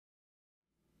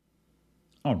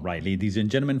All right, ladies and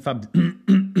gentlemen,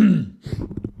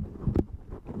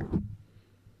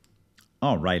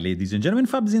 All right, ladies and gentlemen,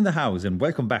 Fab's in the house, and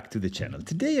welcome back to the channel.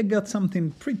 Today I got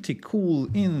something pretty cool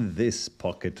in this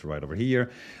pocket right over here.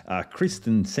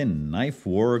 Christensen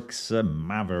Knifeworks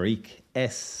Maverick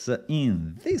S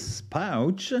in this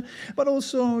pouch, but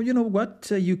also, you know what,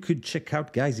 you could check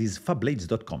out, guys, is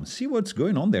fablades.com. See what's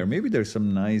going on there. Maybe there's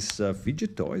some nice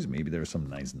fidget toys, maybe there's some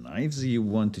nice knives you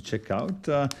want to check out,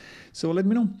 so let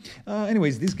me know.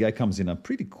 Anyways, this guy comes in a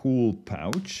pretty cool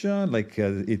pouch,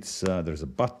 there's a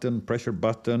button, pressure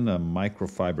button, a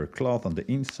microfiber cloth on the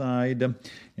inside.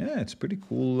 Yeah, it's pretty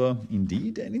cool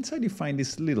indeed. And inside you find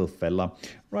this little fella.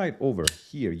 Right over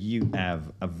here you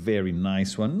have a very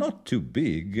nice one, not too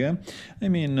big.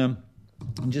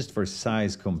 Just for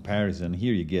size comparison,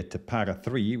 here you get a Para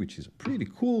 3, which is a pretty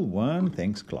cool one.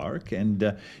 Thanks, Clark.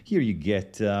 And here you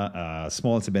get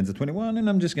small Sebenza 21. And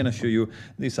I'm just going to show you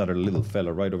this other little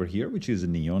fella right over here, which is a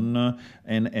Neon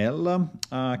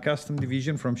NL custom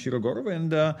division from Shirogorov.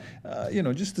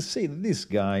 And, just to say that this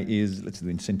guy is, let's do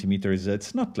in centimeters,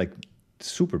 it's not like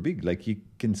super big. Like you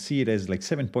can see it as like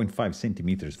 7.5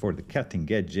 centimeters for the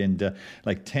cutting edge and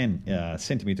like 10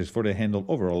 centimeters for the handle.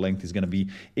 Overall length is going to be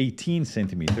 18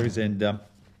 centimeters, and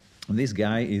this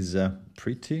guy is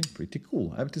pretty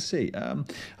cool, I have to say.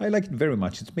 I like it very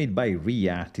much. It's made by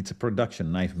Riat. It's a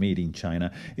production knife made in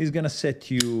China. It's gonna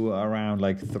set you around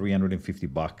like 350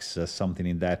 bucks, something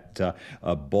in that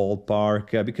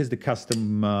ballpark, because the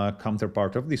custom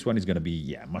counterpart of this one is gonna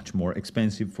be much more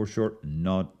expensive for sure.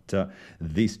 Not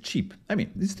this cheap. I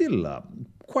mean, it's still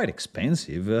quite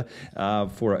expensive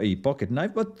for a pocket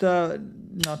knife, but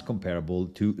not comparable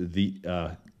to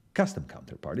the custom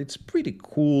counterpart. It's pretty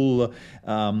cool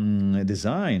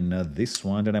design, this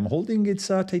one that I'm holding. It's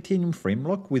a titanium frame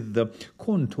lock with the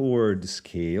contoured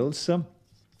scales,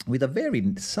 with a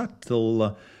very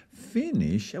subtle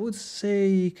finish. I would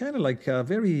say kind of like a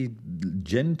very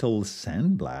gentle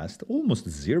sandblast, almost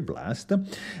zerblast.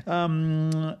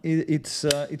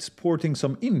 It's sporting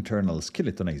some internal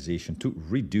skeletonization to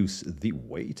reduce the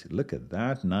weight. Look at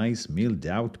that, nice milled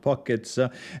out pockets.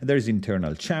 There's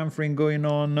internal chamfering going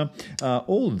on.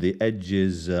 All the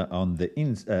edges on the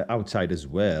outside as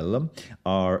well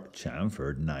are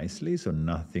chamfered nicely, so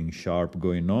nothing sharp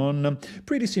going on.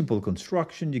 Pretty simple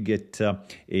construction. You get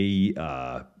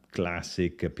a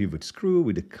classic pivot screw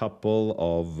with a couple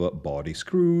of body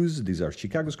screws. These are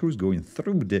Chicago screws going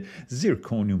through the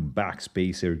zirconium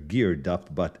backspacer, geared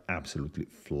up but absolutely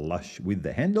flush with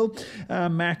the handle,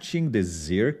 matching the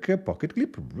Zirc pocket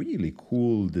clip. Really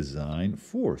cool design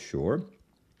for sure.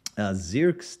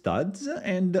 Zirc studs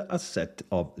and a set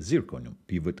of zirconium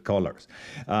pivot collars.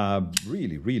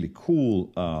 Really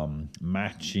cool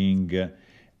matching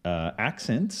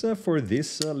accents for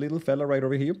this little fella right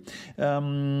over here.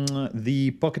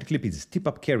 The pocket clip is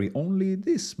tip-up carry only.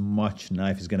 This much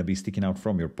knife is going to be sticking out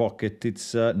from your pocket.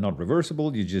 It's not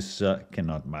reversible. You just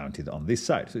cannot mount it on this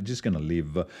side. So it's just going to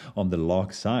live on the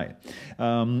lock side.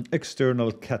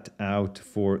 External cutout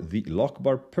for the lock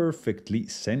bar, perfectly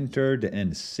centered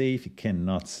and safe. You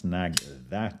cannot snag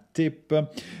that tip.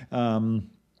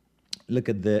 Look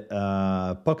at the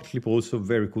pocket clip, also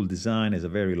very cool design. Has a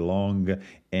very long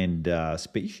and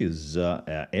spacious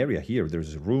area here.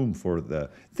 There's room for the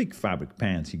thick fabric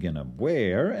pants you're gonna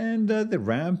wear, and the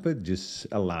ramp just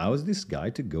allows this guy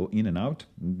to go in and out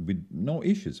with no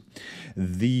issues.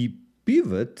 The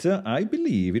pivot, I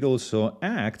believe it also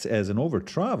acts as an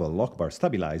over-travel lock bar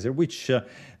stabilizer, which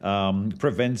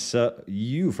prevents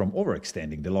you from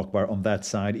overextending the lock bar on that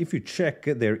side. If you check,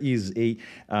 there is a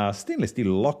stainless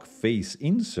steel lock face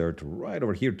insert right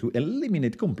over here to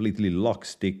eliminate completely lock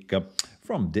stick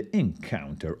from the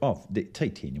encounter of the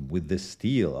titanium with the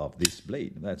steel of this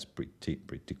blade. That's pretty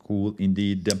cool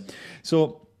indeed.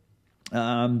 So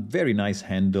very nice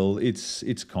handle.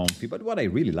 It's comfy, but what I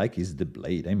really like is the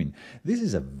blade. I mean, this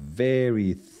is a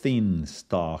very thin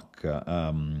stock.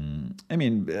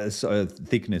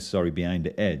 Thickness. Sorry, behind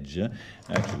the edge.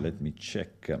 Actually, let me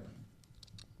check.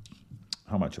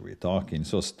 How much are we talking?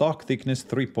 So stock thickness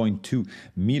 3.2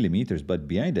 millimeters, but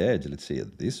behind the edge, let's say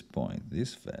at this point,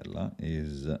 this fella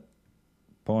is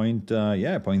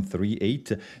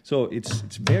 0.38. So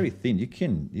it's very thin. You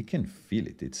can feel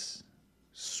it. It's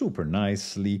super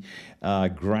nicely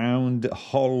ground,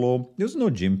 hollow. There's no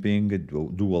jimping,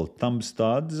 dual thumb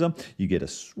studs. You get a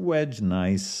swedge,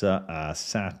 nice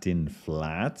satin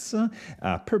flats,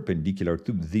 perpendicular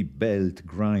to the belt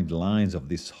grind lines of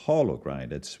this hollow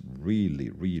grind. That's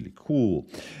really cool.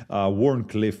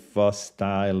 Warncliffe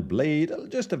style blade,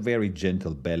 just a very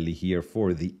gentle belly here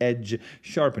for the edge.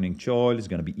 Sharpening choil is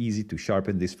going to be easy to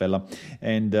sharpen this fella.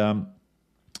 And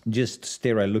Just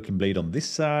sterile looking blade on this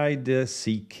side,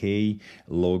 CK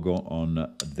logo on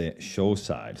the show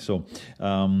side. So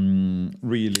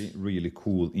really, really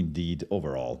cool indeed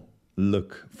overall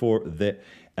look for the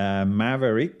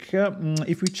Maverick.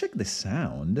 If we check the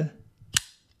sound,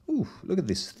 ooh, look at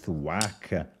this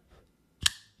thwack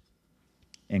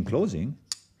and closing.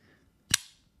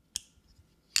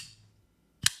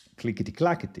 Clickety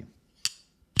clackety.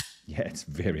 Yeah, it's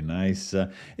very nice.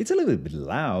 It's a little bit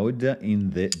loud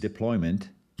in the deployment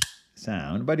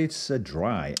sound, but it's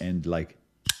dry and like,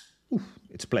 oof,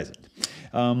 it's pleasant.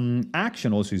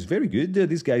 Action also is very good.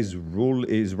 This guy's roll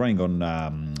is running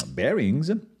on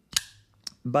bearings,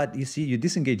 but you see, you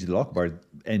disengage the lock bar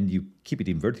and you keep it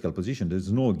in vertical position.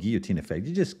 There's no guillotine effect.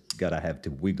 You just gotta have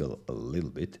to wiggle a little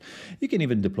bit. You can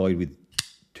even deploy it with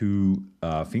two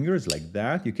fingers like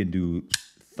that. You can do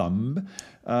thumb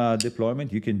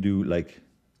deployment. You can do like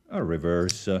a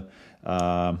reverse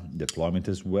deployment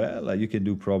as well. You can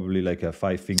do probably like a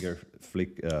 5-finger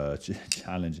flick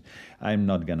challenge. I'm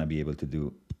not gonna be able to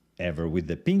do ever with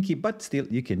the pinky, but still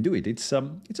you can do it. It's a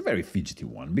very fidgety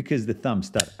one because the thumb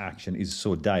start action is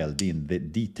so dialed in. The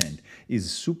detent is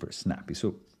super snappy.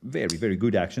 So very, very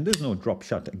good action. There's no drop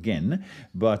shot again,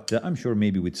 but I'm sure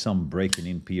maybe with some breaking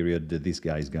in period, this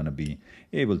guy is gonna be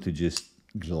able to just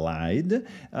glide.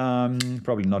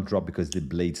 Probably not drop because the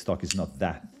blade stock is not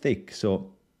that thick,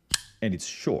 so, and it's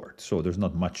short, so there's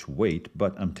not much weight.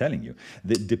 But I'm telling you,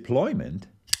 the deployment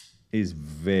is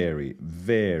very,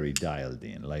 very dialed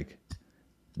in, like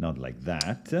not like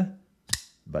that,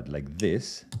 but like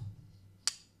this.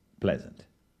 Pleasant,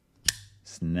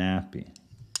 snappy,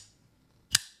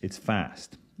 it's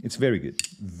fast. It's very good.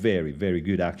 Very, very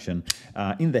good action.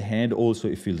 In the hand also,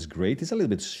 it feels great. It's a little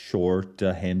bit short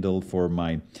handle for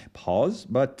my paws,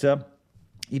 but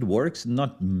it works.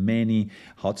 Not many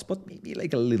hotspot, maybe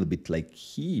like a little bit like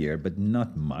here, but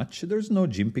not much. There's no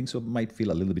jimping, so it might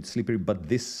feel a little bit slippery, but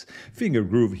this finger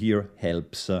groove here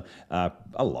helps a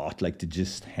lot, like to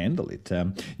just handle it.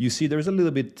 You see there's a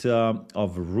little bit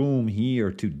of room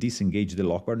here to disengage the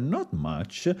lock bar. Not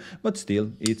much, but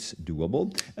still it's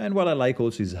doable. And what I like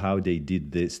also is how they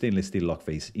did the stainless steel lock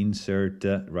face insert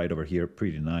right over here.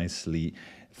 Pretty nicely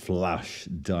flush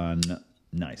done.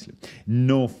 Nicely.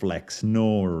 No flex,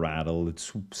 no rattle.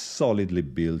 It's solidly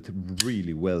built,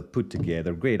 really well put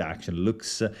together. Great action,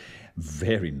 looks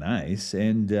very nice.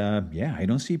 And yeah, I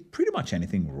don't see pretty much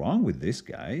anything wrong with this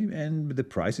guy. And the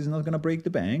price is not going to break the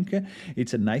bank.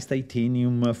 It's a nice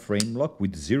titanium frame lock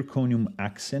with zirconium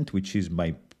accent, which is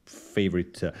my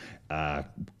favorite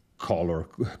color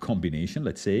combination,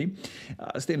 let's say.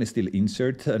 Stainless steel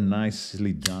insert, a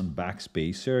nicely done back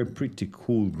spacer, pretty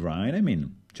cool grind. I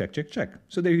mean, check, check, check.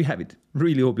 So there you have it.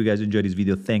 Really hope you guys enjoyed this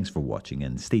video. Thanks for watching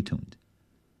and stay tuned.